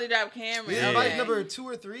 Oh, they dropped Cameron. This is Okay. body number 2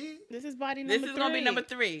 or 3. This is body This number is 3. gonna be number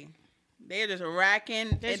 3. They're just racking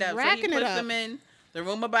Just it up. racking So he it puts up. them in the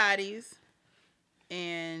room of bodies,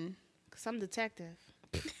 and Some detective.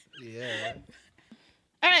 Yeah.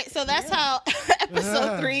 All right, so that's how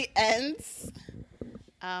episode 3 ends.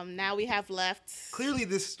 Now we have left. Clearly,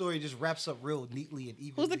 this story just wraps up real neatly and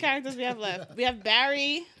evenly. Who's the characters we have left? We have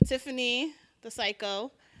Barry, Tiffany, the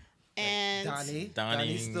psycho, and Donnie. Donnie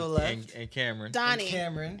Donnie's still left. and Cameron. Donnie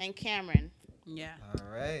Cameron. and Cameron. yeah, All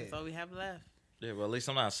right. that's all we have left. Yeah, well, at least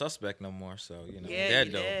I'm not a suspect no more. So you know, Yeah, dead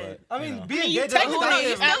you though. dead. But I mean, you know. being You dead doesn't technically, stop you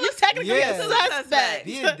him. still- you technically Yeah. a suspect. Suspect.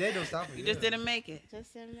 Being dead don't stop him. You just didn't make it.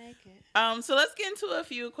 Just didn't make it. So let's get into a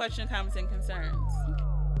few questions, comments, and concerns.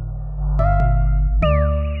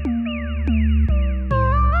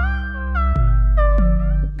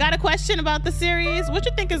 Got a question about the series? What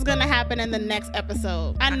you think is gonna happen in the next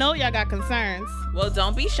episode? I know y'all got concerns. Well,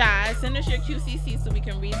 don't be shy. Send us your QCC so we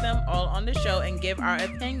can read them all on the show and give our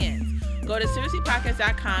opinions. Go to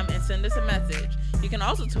seriouslypodcast.com and send us a message. You can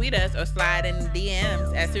also tweet us or slide in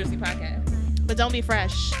DMs at Seriously Podcast. But don't be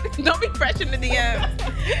fresh. Don't be fresh in the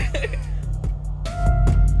DMs.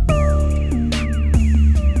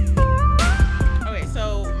 Okay,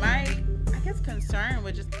 so my concern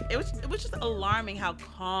was it was just alarming how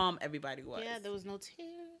calm everybody was. Yeah, there was no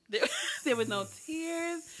tears. There was no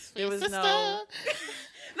tears. There Your was sister. no.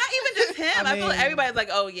 Not even just him. I feel like mean- everybody's like,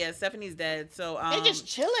 "Oh yeah, Stephanie's dead." So They just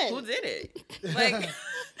chilling. who did it? Like,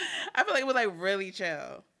 I feel like it was like really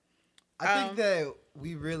chill. I think that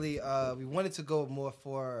we really we wanted to go more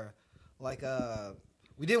for like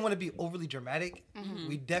we didn't want to be overly dramatic.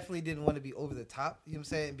 We definitely didn't want to be over the top, you know what I'm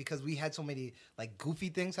saying? Because we had so many like goofy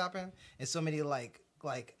things happen and so many like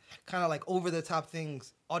kind of like over the top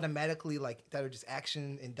things automatically like that are just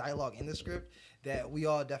action and dialogue in the script that we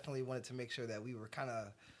all definitely wanted to make sure that we were kind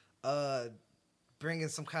of bringing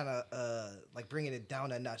some kind of like bringing it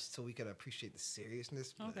down a notch so we could appreciate the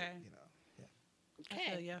seriousness. But, Okay. you know.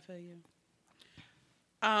 I feel you.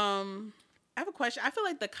 I have a question. I feel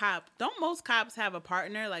like don't most cops have a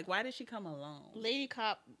partner? Like, why did she come alone? Lady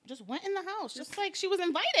cop just went in the house, just like she was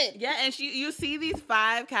invited. Yeah, and you see these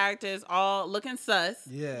 5 characters all looking sus.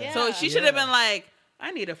 Yeah. So she should have been like,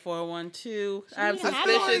 I need a 412. I have didn't have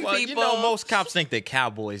suspicious one. Well, people. you know, most cops think they're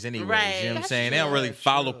cowboys anyway. Right. You know what I'm That's saying? They don't true. really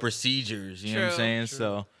follow True. procedures. You know what I'm True. saying? True.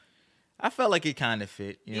 So I felt like it kind of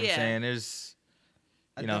fit. You know what Yeah. I'm saying? There's,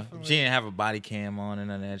 I you know, definitely- she didn't have a body cam on and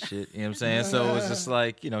none of that shit. You know what I'm saying? So it's just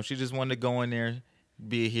like, you know, she just wanted to go in there,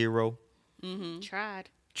 be a hero, Tried.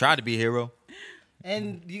 try to be a hero.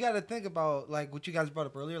 And you got to think about like what you guys brought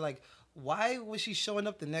up earlier. Like, why was she showing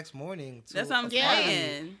up the next morning? To That's what I'm a saying.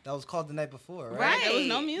 party that was called the night before, right? Right. There was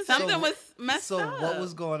no music. Something So- was messed So up. what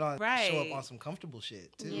was going on? Show Right. up on some comfortable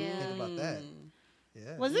shit too. Yeah. Think about that.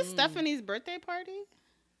 Yeah. Was this Stephanie's birthday party?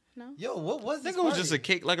 No. Yo, what was I think this it was just a party?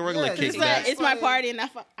 kick, like a regular Yeah, It's this kickback. like That's it's my funny. party and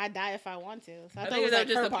I die if I want to. So I I thought think it was that like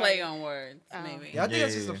was just her a party. play on words, Oh. maybe. Yeah, I think Yeah,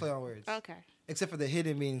 that's just yeah. a play on words. Okay. Except for the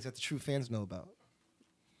hidden meanings that the true fans know about.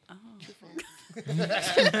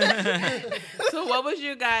 So what was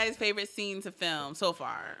your guys' favorite scene to film so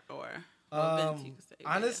far? Or well, Vince, you could say.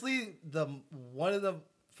 Honestly,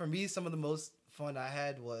 for me, some of the most fun I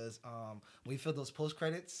had was when we filmed those post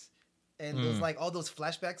credits and those like all those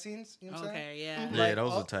flashback scenes. You know what I'm saying? Okay, yeah. Yeah, Like,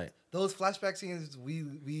 those all- are tight. Those flashback scenes,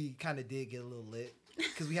 we kind of did get a little lit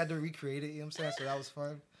because we had to recreate it. You know what I'm saying? So that was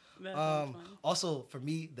fun. That was fun. Also, for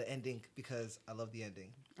me, the ending because I love the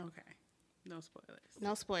ending. Okay. No spoilers.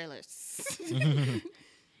 No spoilers.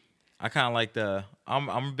 I kind of like I'm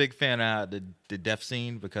a big fan of the death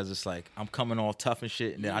scene because it's like I'm coming all tough and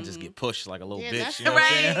shit, and then I just get pushed like a little Yeah, bitch. that's You know what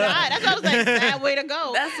I'm right. saying? Right. That's what I was like, that way to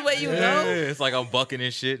go. That's the way you Yeah, go. it's like I'm bucking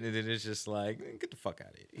and shit, and then it's just like, get the fuck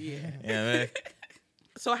out of here. Yeah. Yeah, man.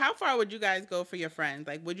 So how far would you guys go for your friends?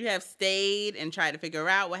 Like, would you have stayed and tried to figure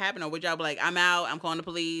out what happened, or would y'all be like, I'm out, I'm calling the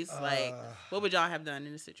police? Like, what would y'all have done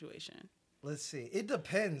in this situation? Let's see. It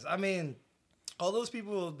depends. I mean, all those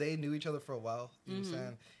people, they knew each other for a while. You know what I'm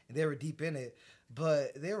saying? And they were deep in it.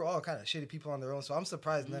 But they were all kind of shitty people on their own. So I'm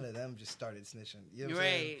surprised none of them just started snitching. You know what I'm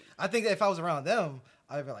saying? Right. I think that if I was around them,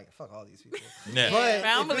 I'd be like, fuck all these people. Yeah. But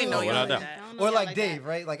I don't if really it know was y'all without like doubt. that. I don't know Or y'all like that. Dave,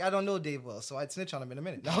 right? Like I don't know Dave well, so I'd snitch on him in a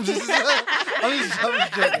minute. No, I'm just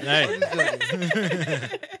joking. Hey. I'm just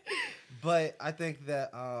joking. But I think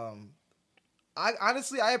that I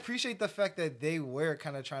honestly I appreciate the fact that they were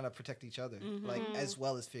kind of trying to protect each other, like as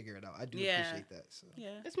well as figure it out. I do Yeah. appreciate that. So. Yeah.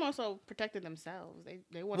 It's more so protecting themselves.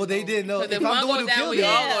 They want. Well, they did know Because if if I'm one the one goes who down, killed we him.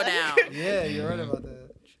 all go down. Yeah, you're right about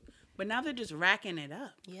that. But now they're just racking it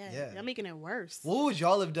up. Yeah, Yeah. they're making it worse. What would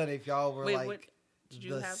y'all have done if y'all were Wait, like what did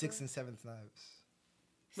you the have? 6th and 7th knives?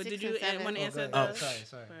 But Six did you and seven. want to Oh, answer go ahead. the?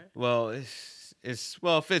 Sorry. Well,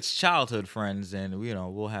 if it's childhood friends, then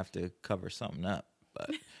we'll have to cover something up. But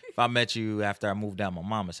if I met you after I moved out my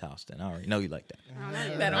mama's house, then I already know you like that. I don't know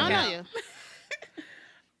you. That don't I don't know count. you.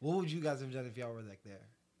 What would you guys have done if y'all were like there?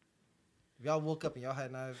 If y'all woke up and y'all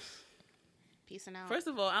had knives? Peacing out. First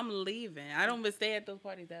of all, I'm leaving. I don't even stay at those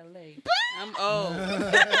parties that late. I'm old.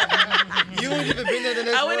 You wouldn't even been there the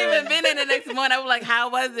next I wouldn't morning. even been in the next morning. I was like, how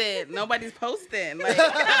was it? Nobody's posting. Like,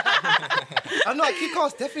 I know I keep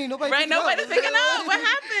calling Stephanie. Nobody. right? picking up. Nobody's picking up. What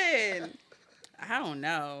happened? I don't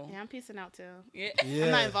know. yeah, I'm peacing out too. Yeah. Yeah.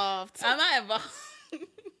 I'm not involved. I'm not involved.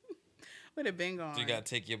 Would have been gone. You gotta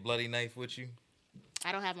take your bloody knife with you.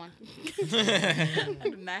 I don't have one. I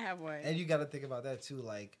do not have one. And you got to think about that too.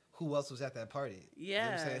 Like, who else was at that party? You know what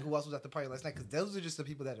I'm Yeah. saying? Who else was at the party last night? Because those are just the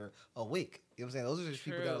people that are awake. You know what I'm saying? Those are just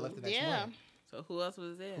people that are True. left the next Yeah. morning. So who else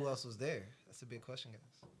was there? Who else was there? That's a big question,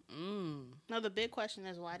 guys. No, the big question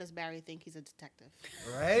is why does Barry think he's a detective?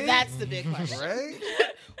 Right? That's the big question. right.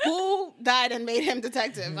 Who died and made him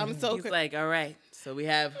detective? I'm so He's like, all right. So we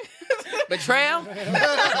have betrayal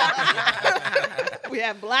we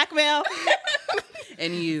have blackmail.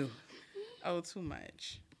 and you. Oh, too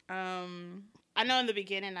much. I know in the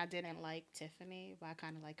beginning I didn't like Tiffany, but I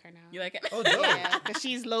kind of like her now. You like it? Oh, dope. Yeah, because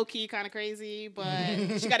she's low key kind of crazy, but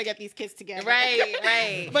she got to get these kids together.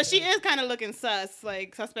 Right. But she is kind of looking sus,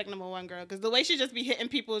 like suspect number one girl, because the way she just be hitting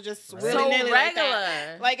people just Right. So willy-nilly like regular.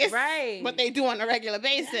 that. Like it's right. what they do on a regular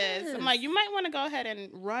basis. Yes. I'm like, you might want to go ahead and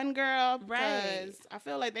run, girl, Right. because I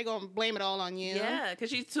feel like they're going to blame it all on you. Yeah, because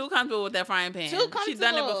she's too comfortable with that frying pan. Too She's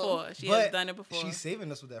done it comfortable. before. She But has done it before. She's saving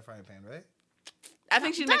us with that frying pan, right? I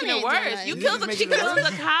think she's Donnie making it ain't doing worse. that. You You killed think the, she's she making it killed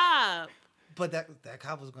worse? the cop. But that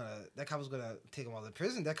cop was gonna take him out of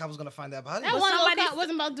prison. That cop was gonna find that body. That But one little somebody- cop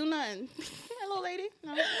wasn't about to do nothing. That little lady.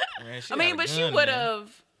 No. Man, I mean, but she would have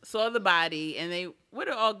saw the body and they would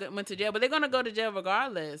have all went to jail. But they're gonna go to jail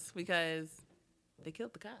regardless because they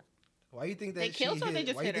killed the cop. Why you think that They killed she her or hit? they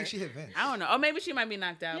just Why you hit think her? she hit Vince? I don't know. Or maybe she might be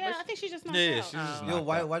knocked out. Yeah, but I think she just knocked Yeah, out. she just Yo, knocked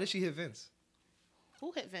out. why did she hit Vince?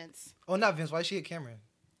 Who hit Vince? Oh, not Vince. Why did she hit Cameron?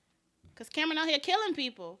 Because Cameron out here killing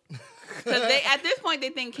people. Because they at this point they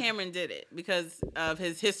think Cameron did it because of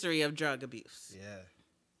his history of drug abuse.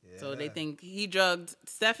 Yeah. So they think he drugged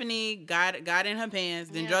Stephanie, got in her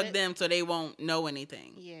pants, then Yeah, drugged they- them so they won't know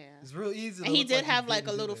anything. Yeah. it's real easy. to And he look did like have like a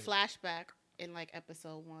didn't do little it. flashback in like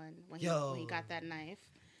episode 1 when he got that knife.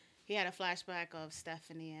 He had a flashback of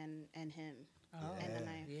Stephanie and him and the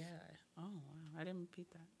knife. Yeah. Oh wow, I didn't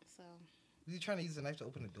repeat that. So Was he trying to use the knife to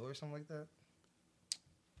open the door or something like that?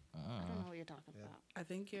 I don't know what you're talking about. I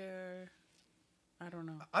think you're. I don't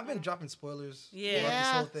know. I've been dropping spoilers Yeah.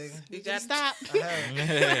 throughout this whole thing. You You got got stop. I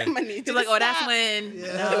have. I'm gonna need He's you like, to oh, that's stop. when.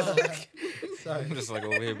 Yeah. Sorry. I'm just like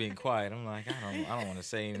over here being quiet. I'm like, I don't want to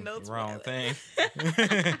say No the wrong spoilers.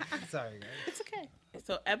 thing. Sorry, guys. It's okay.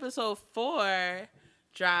 So episode 4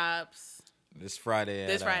 drops This Friday.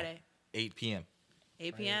 this at, Friday, 8 p.m.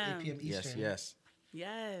 8 p.m. 8 p.m. Eastern. Yes.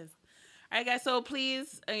 Yes. All right, guys. So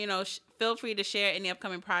please, feel free to share any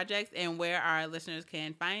upcoming projects and where our listeners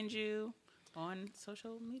can find you on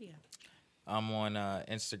social media. I'm on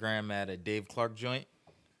Instagram at a Dave Clark joint.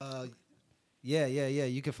 Yeah.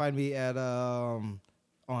 You can find me at on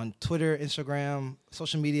Twitter, Instagram,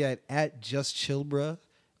 social media at justchillbruh.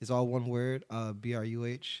 Is all one word,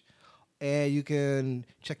 BRUH. And you can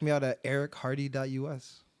check me out at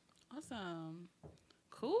erichaardy.us. Awesome.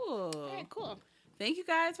 Cool. All right, cool. Thank you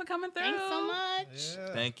guys for coming through. Thanks so much.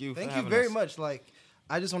 Yeah. Thank you for Thank you having very us. much. Like,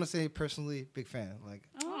 I just want to say personally, big fan. Like,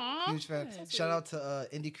 Aw, huge fan. good. Shout out to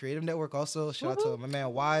Indie Creative Network also. Shout out to my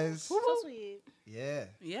man Wise. so sweet. Yeah.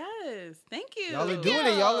 Yes. Thank you. Y'all are doing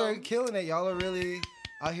it. Y'all are killing it. Y'all are really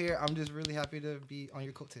out here. I'm just really happy to be on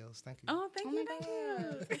your coattails. Thank you. Oh, thank Oh you.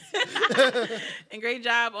 my Thank you. And great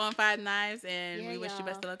job on Five Knives. And Yeah, we wish you y'all.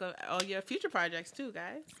 best of luck on all your future projects too,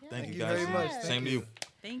 guys. Thank Thank you you guys. very much. Yes. Same to you.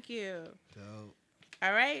 Thank you. Dope.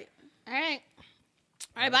 All right. All right.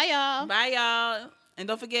 All right, bye, y'all. Bye, y'all. And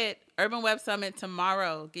don't forget, Urban Web Summit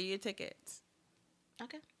tomorrow. Get your tickets.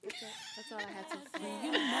 Okay. That's it. That's all I had to say. Free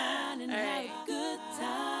your mind and All have right. a good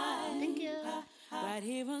time. Thank you. right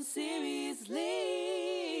here on Seriously.